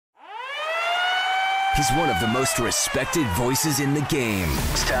He's one of the most respected voices in the game.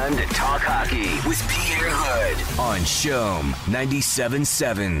 It's time to talk hockey with Pierre Houde on Shome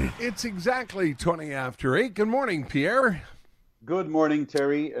 97.7. It's exactly 20 after 8. Good morning, Pierre. Good morning,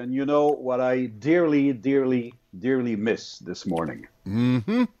 Terry. And you know what I dearly, dearly, dearly miss this morning?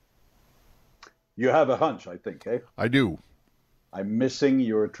 Mm-hmm. You have a hunch, I think, eh? I do. I'm missing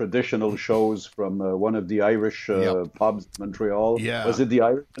your traditional shows from one of the Irish pubs in Montreal. Yeah. Was it the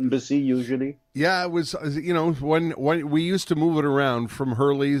Irish Embassy usually? Yeah, it was, when we used to move it around from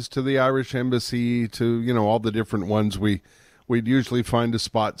Hurley's to the Irish Embassy to, all the different ones. We'd usually find a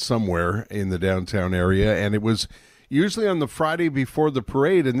spot somewhere in the downtown area, and it was usually on the Friday before the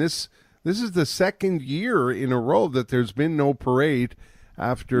parade, and this is the second year in a row that there's been no parade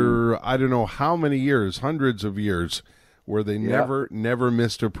after I don't know how many years, hundreds of years, where they never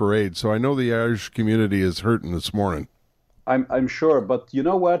missed a parade. So I know the Irish community is hurting this morning. I'm sure, but you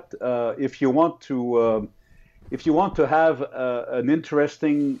know what? If you want to have an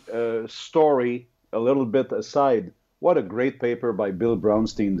interesting story, a little bit aside, what a great paper by Bill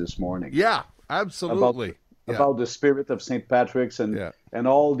Brownstein this morning. Yeah, absolutely. About the spirit of St. Patrick's and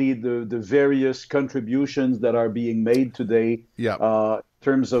all the various contributions that are being made today. In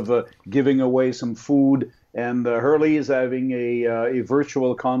terms of giving away some food. And Hurley is having a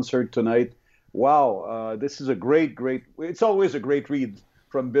virtual concert tonight. Wow, this is a great, it's always a great read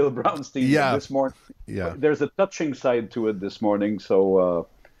from Bill Brownstein this morning. Yeah. There's a touching side to it this morning. So,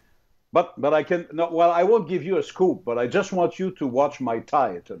 but I I won't give you a scoop, but I just want you to watch my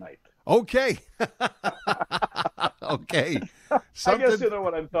tie tonight. Okay. Okay. I guess you know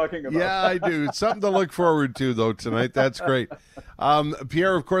what I'm talking about. Yeah, I do. Something to look forward to, though, tonight. That's great.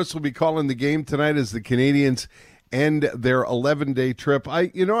 Pierre, of course, will be calling the game tonight as the Canadians end their 11-day trip.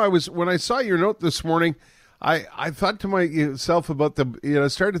 When I saw your note this morning, I thought to myself about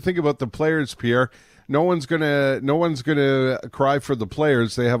started to think about the players, Pierre. No one's gonna cry for the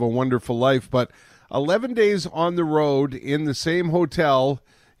players. They have a wonderful life, but 11 days on the road in the same hotel,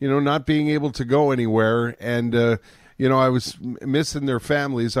 not being able to go anywhere, and I was missing their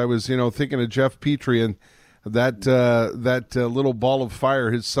families. I was, thinking of Jeff Petrie and that little ball of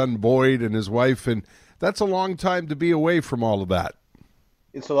fire, his son Boyd and his wife, and that's a long time to be away from all of that.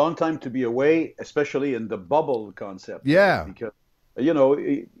 It's a long time to be away, especially in the bubble concept. Yeah. Because,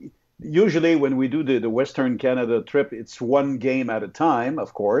 usually when we do the Western Canada trip, it's one game at a time,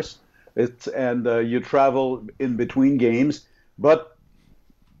 of course. You travel in between games, but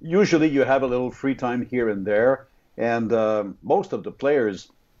usually you have a little free time here and there. And most of the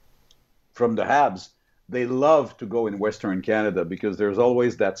players from the Habs, they love to go in Western Canada because there's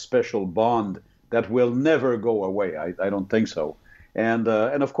always that special bond that will never go away. I don't think so. And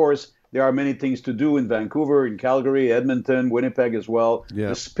of course, there are many things to do in Vancouver, in Calgary, Edmonton, Winnipeg as well. Yeah.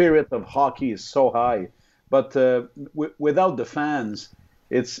 The spirit of hockey is so high. But without the fans,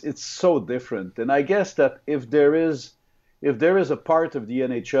 it's so different. And I guess that if there is a part of the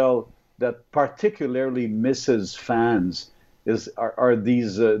NHL that particularly misses fans, are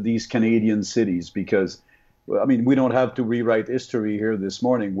these Canadian cities, because we don't have to rewrite history here this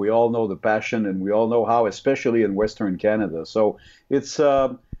morning. We all know the passion, and we all know how, especially in Western Canada. So it's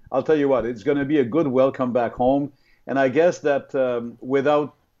I'll tell you what, it's going to be a good welcome back home. And I guess that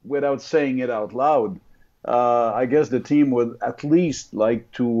without saying it out loud, I guess the team would at least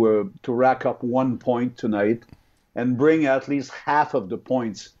like to rack up 1 point tonight and bring at least half of the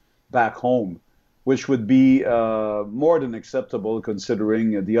points back home, which would be more than acceptable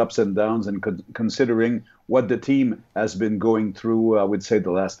considering the ups and downs and considering what the team has been going through, I would say,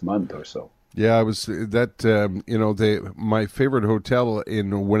 the last month or so. Yeah, I was my favorite hotel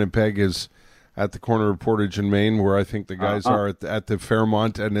in Winnipeg is at the corner of Portage and Main, where I think the guys are at the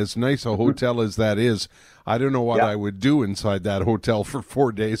Fairmont, and as nice a hotel as that is, I don't know what I would do inside that hotel for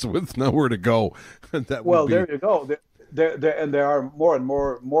 4 days with nowhere to go. There you go. There are more and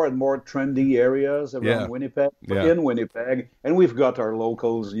more trendy areas around Winnipeg, in Winnipeg, and we've got our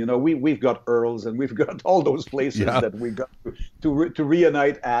locals. We've got Earls, and we've got all those places that we got to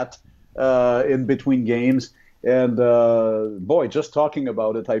reunite at in between games. And boy, just talking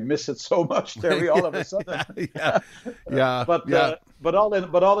about it, I miss it so much, Terry. All of a sudden, But all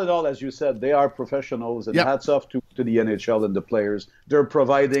in all, as you said, they are professionals, and hats off to the NHL and the players. They're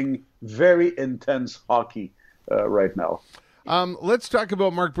providing very intense hockey right now. Let's talk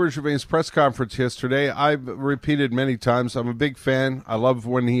about Marc Bergevin's press conference yesterday. I've repeated many times, I'm a big fan. I love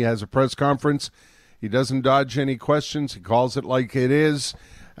when he has a press conference. He doesn't dodge any questions. He calls it like it is.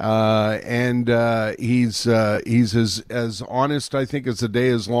 And he's as honest, I think, as the day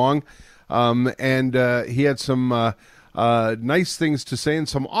is long. And he had some nice things to say and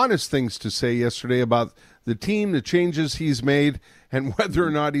some honest things to say yesterday about the team, the changes he's made, and whether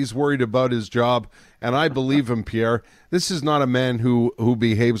or not he's worried about his job. And I believe him, Pierre. This is not a man who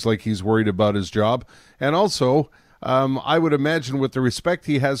behaves like he's worried about his job. And also, I would imagine with the respect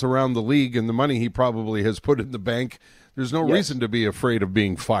he has around the league and the money he probably has put in the bank, there's no reason to be afraid of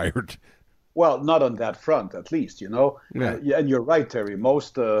being fired. Well, not on that front, at least, you know. Yeah. And you're right, Terry.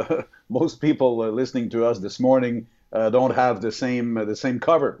 Most people listening to us this morning don't have the same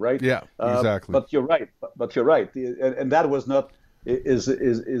cover, right? Yeah, exactly. But you're right. But you're right. And that was not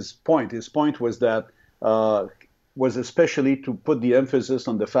his point. His point was that was especially to put the emphasis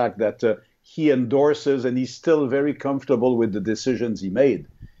on the fact that he endorses and he's still very comfortable with the decisions he made.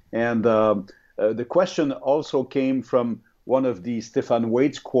 And the question also came from one of the Stéphane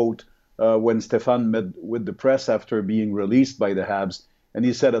Waite's quote when Stéphane met with the press after being released by the Habs. And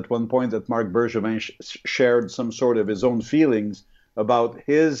he said at one point that Marc Bergevin shared some sort of his own feelings about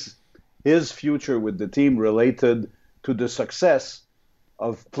his future with the team related to the success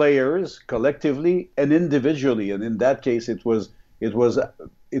of players collectively and individually. And in that case, it was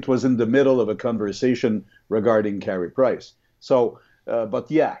in the middle of a conversation regarding Carey Price. So, but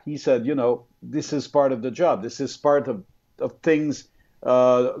yeah, he said, you know, this is part of the job. This is part of things,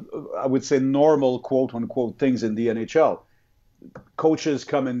 I would say normal, quote unquote, things in the NHL. Coaches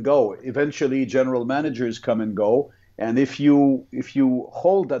come and go. Eventually, general managers come and go. And if you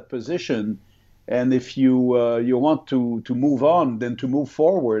hold that position, and if you want to move on, then to move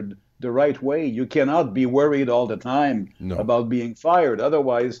forward the right way, you cannot be worried all the time about being fired.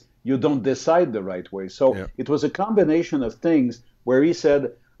 Otherwise, you don't decide the right way. So It was a combination of things where he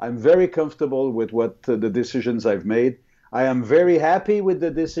said, I'm very comfortable with what the decisions I've made. I am very happy with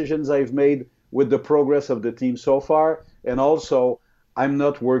the decisions I've made with the progress of the team so far. And also, I'm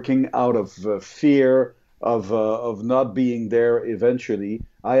not working out of fear of not being there eventually.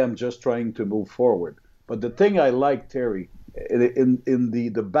 I am just trying to move forward. But the thing I like, Terry, in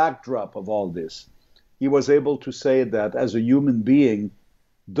the backdrop of all this, he was able to say that as a human being,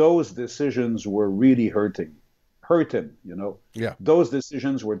 those decisions were really hurt him, you know. Yeah. Those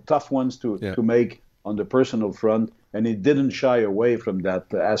decisions were tough ones to make on the personal front, and he didn't shy away from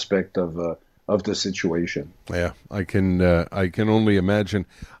that aspect of the situation. Yeah, I can only imagine.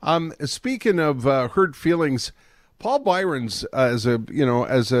 Speaking of hurt feelings, Paul Byron's as a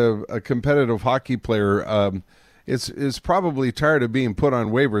competitive hockey player is probably tired of being put on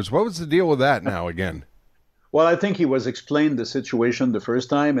waivers. What was the deal with that now again? Well, I think he was explained the situation the first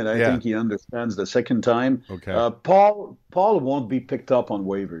time, and I think he understands the second time. Okay. Paul won't be picked up on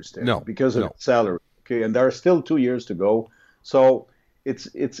waivers because of his salary. Okay, and there are still 2 years to go, so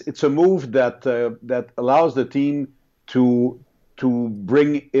it's a move that allows the team to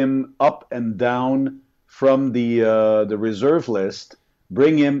bring him up and down from the reserve list,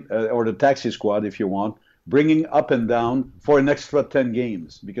 bring him or the taxi squad if you want. Bringing up and down for an extra 10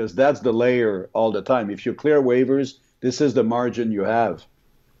 games, because that's the layer all the time. If you clear waivers, this is the margin you have.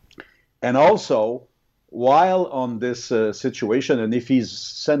 And also, while on this situation, and if he's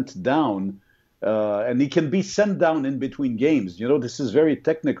sent down, and he can be sent down in between games, you know, this is very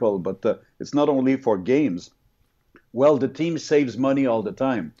technical, but it's not only for games. Well, the team saves money all the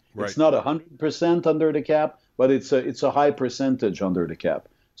time. Right. It's not 100% under the cap, but it's a high percentage under the cap.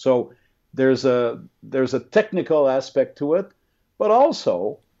 So there's a technical aspect to it, but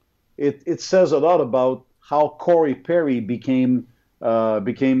also it says a lot about how Corey Perry became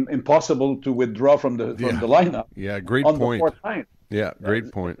impossible to withdraw from the lineup. Yeah, great on point. The fourth line. Yeah,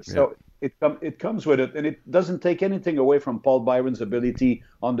 great point. So it comes with it, and it doesn't take anything away from Paul Byron's ability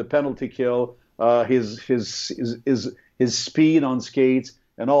on the penalty kill, his speed on skates,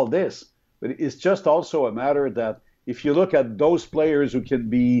 and all this. But it's just also a matter that if you look at those players who can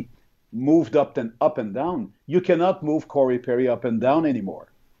be moved up and down, you cannot move Corey Perry up and down anymore.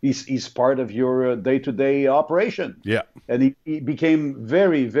 He's part of your day-to-day operation. Yeah, and he became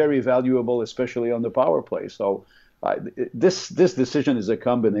very, very valuable, especially on the power play. So this decision is a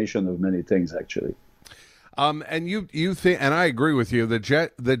combination of many things, actually. And you think, and I agree with you, the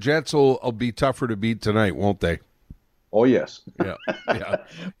Jets will be tougher to beat tonight, won't they? Oh yes.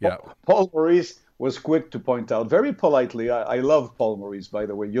 Yeah. Paul Maurice was quick to point out, very politely. I love Paul Maurice, by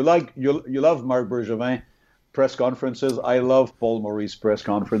the way. You love Marc Bergevin press conferences. I love Paul Maurice press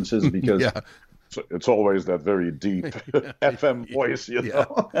conferences because it's always that very deep FM voice, you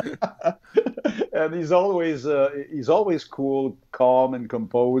know. And he's always cool, calm, and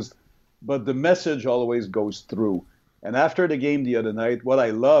composed, but the message always goes through. And after the game the other night, what I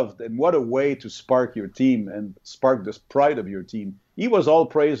loved, and what a way to spark your team and spark the pride of your team, he was all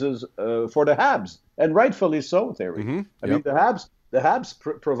praises for the Habs, and rightfully so, Terry. Mm-hmm. I mean, the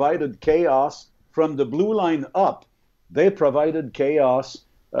Habs provided chaos from the blue line up. They provided chaos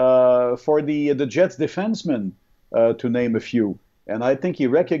for the Jets defensemen, to name a few. And I think he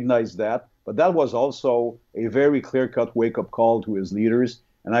recognized that. But that was also a very clear-cut wake-up call to his leaders.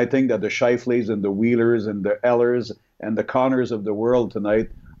 And I think that the Scheifele's and the Wheelers and the Ellers and the Connors of the world tonight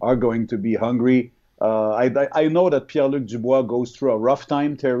are going to be hungry. I know that Pierre-Luc Dubois goes through a rough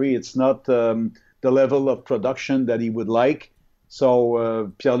time, Terry. It's not the level of production that he would like.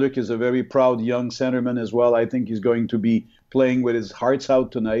 So Pierre-Luc is a very proud young centerman as well. I think he's going to be playing with his hearts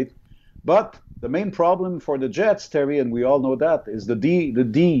out tonight. But the main problem for the Jets, Terry, and we all know that, is the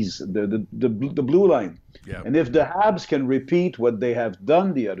D's, the blue line. Yeah. And if the Habs can repeat what they have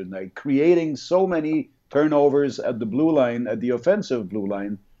done the other night, creating so many turnovers at the blue line, at the offensive blue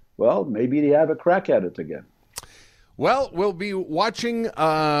line, well, maybe they have a crack at it again. Well, we'll be watching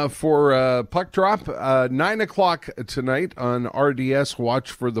for Puck Drop 9 o'clock tonight on RDS.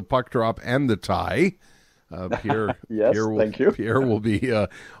 Watch for the Puck Drop and the tie. Pierre, yes, thank you. Pierre will be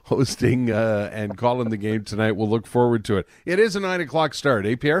hosting and calling the game tonight. We'll look forward to it. It is a 9 o'clock start,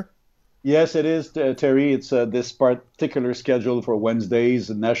 eh, Pierre? Yes, it is, Terry. It's this particular schedule for Wednesdays,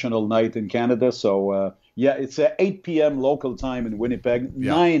 a national night in Canada. So, it's 8 p.m. local time in Winnipeg,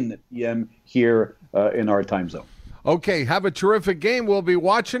 9 p.m. here in our time zone. Okay, have a terrific game. We'll be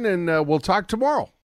watching, and we'll talk tomorrow.